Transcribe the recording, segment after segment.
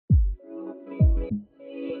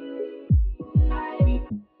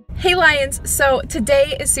Hey Lions, so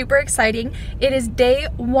today is super exciting. It is day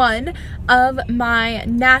one of my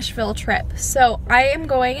Nashville trip. So I am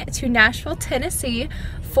going to Nashville, Tennessee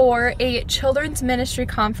for a children's ministry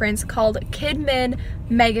conference called Kidmin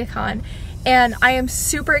Mega Con. And I am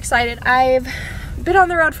super excited. I've been on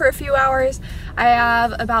the road for a few hours. I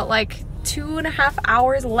have about like 2.5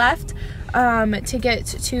 hours left to get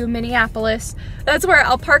to Minneapolis. That's where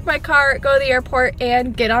I'll park my car, go to the airport,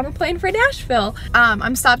 and get on a plane for Nashville.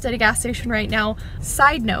 I'm stopped at a gas station right now.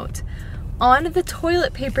 Side note, on the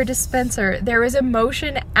toilet paper dispenser, there is a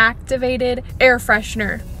motion activated air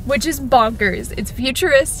freshener, which is bonkers. It's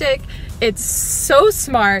futuristic, it's so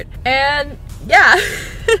smart, and yeah.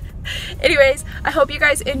 Anyways, I hope you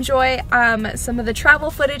guys enjoy some of the travel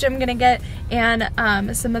footage I'm gonna get and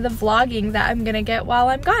some of the vlogging that I'm gonna get while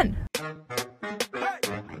I'm gone.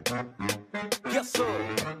 Yes, sir.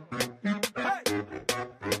 Hey.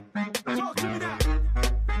 Talk to me now.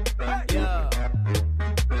 Hey. Yeah.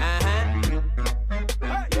 Hey.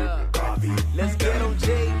 Yeah. Let's get on G.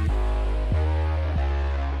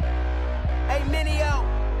 Hey, Minio.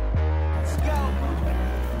 Let's go.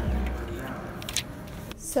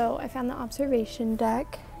 So I found the observation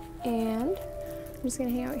deck and I'm just gonna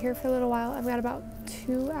hang out here for a little while. I've got about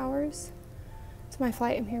 2 hours to my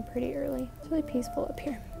flight. I'm here pretty early. It's really peaceful up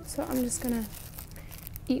here. So I'm just gonna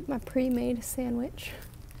eat my pre-made sandwich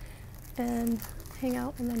and hang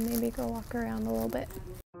out and then maybe go walk around a little bit.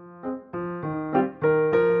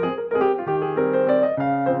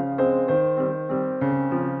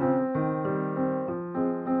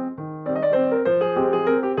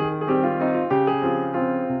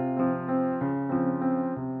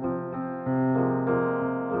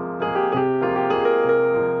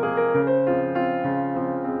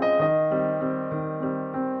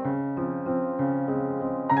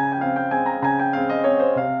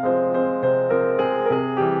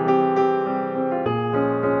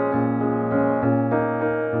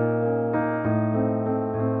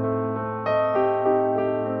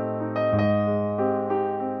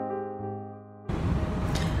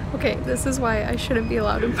 Okay, this is why I shouldn't be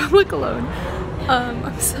allowed in public alone.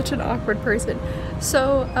 I'm such an awkward person.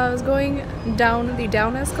 So I was going down the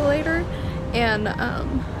down escalator and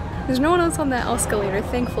there's no one else on that escalator,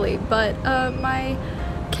 thankfully, but my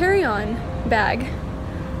carry-on bag,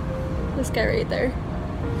 this guy right there,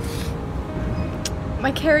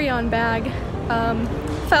 my carry-on bag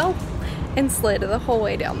fell and slid the whole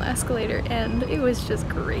way down the escalator, and it was just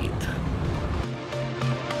great.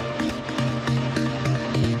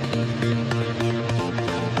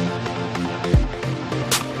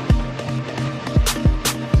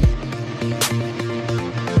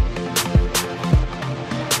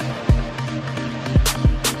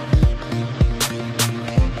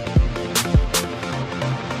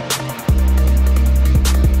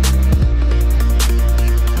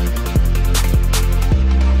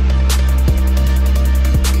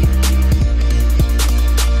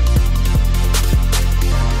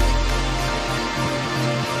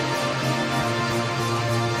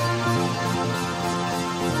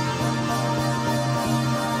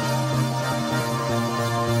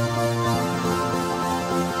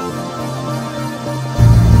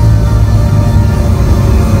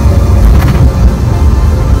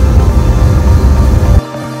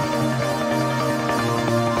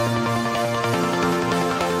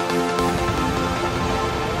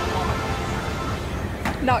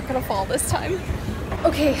 Not gonna fall this time.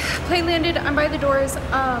 Okay, plane landed, I'm by the doors.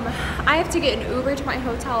 I have to get an Uber to my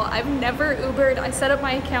hotel. I've never Ubered. I set up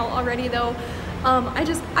my account already though. I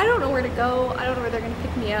don't know where to go. I don't know where they're gonna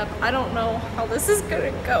pick me up. I don't know how this is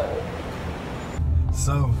gonna go.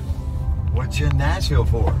 So, what you in Nashville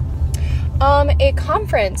for? A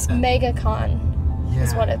conference, Mega Con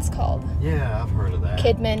is what it's called. Yeah, I've heard of that.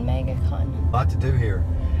 Kidmin Mega Con. A lot to do here.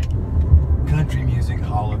 Country Music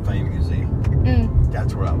Hall of Fame Museum.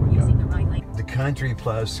 That's where I would go. The country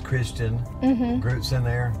plus Christian groups in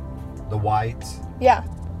there. The Whites. Yeah.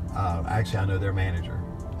 Actually, I know their manager.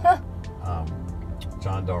 Huh.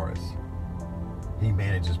 John Doris. He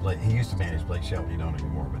manages Blake. He used to manage Blake Shelton. He don't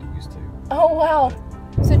anymore, but he used to. Oh wow.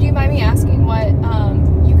 So do you mind me asking what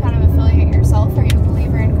you kind of affiliate yourself? Are you a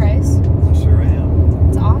believer in Christ? I sure am.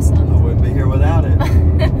 It's awesome. I wouldn't be here without it.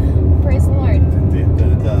 Praise the Lord.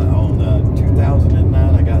 On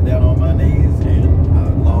 2009, I got down on my knees and I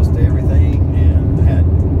lost everything and I had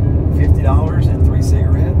 $50 and 3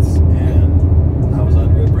 cigarettes and I was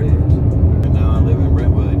under a bridge. And now I live in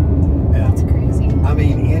Brentwood. And That's crazy. I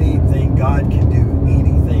mean, anything, God can do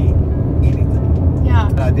anything. Yeah.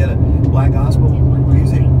 I did a black gospel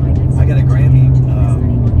music. I got a Grammy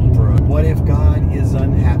for What If God Is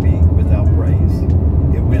Unhappy Without Praise.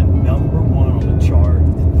 It went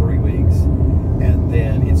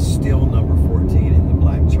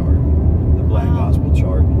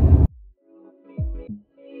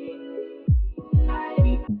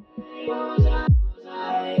There's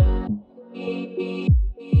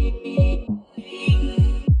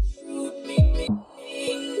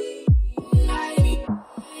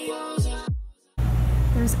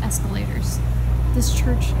escalators. This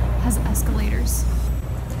church has escalators.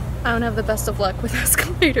 I don't have the best of luck with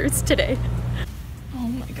escalators today. Oh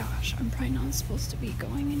my gosh, I'm probably not supposed to be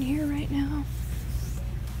going in here right now.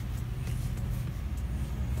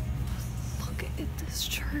 Look at this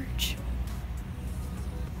church.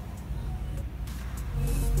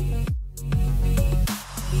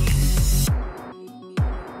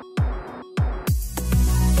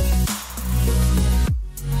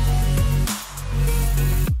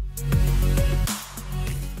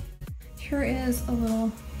 Here is a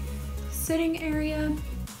little sitting area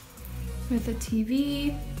with a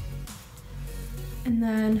TV, and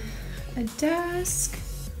then a desk,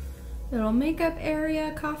 little makeup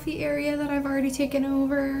area, coffee area that I've already taken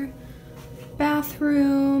over,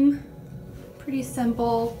 bathroom, pretty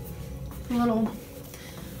simple, a little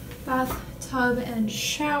bathtub and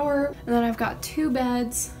shower, and then I've got 2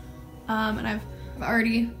 beds, and I've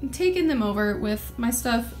already taken them over with my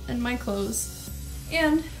stuff and my clothes,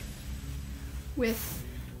 and with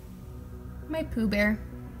my Pooh Bear.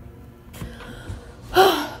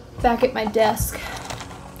 Back at my desk,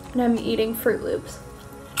 and I'm eating Fruit Loops.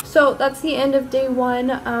 So that's the end of day 1.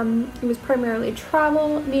 It was primarily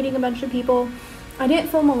travel, meeting a bunch of people. I didn't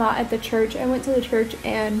film a lot at the church. I went to the church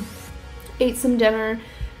and ate some dinner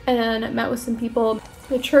and met with some people.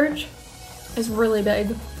 The church is really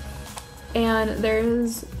big, and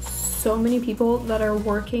there's so many people that are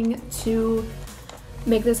working to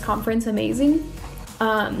make this conference amazing.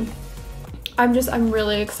 I'm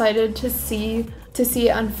really excited to see it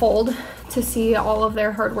unfold, to see all of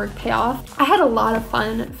their hard work pay off. I had a lot of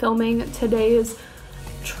fun filming today's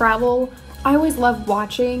travel. I always love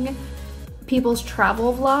watching people's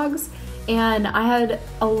travel vlogs, and I had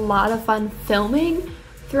a lot of fun filming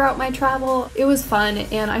throughout my travel. It was fun,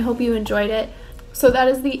 and I hope you enjoyed it. So that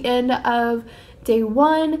is the end of day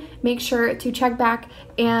 1. Make sure to check back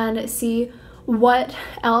and see what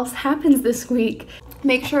else happens this week.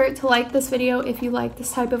 Make sure to like this video if you like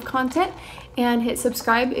this type of content, and hit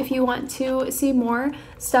subscribe if you want to see more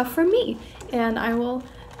stuff from me. And I will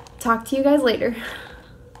talk to you guys later.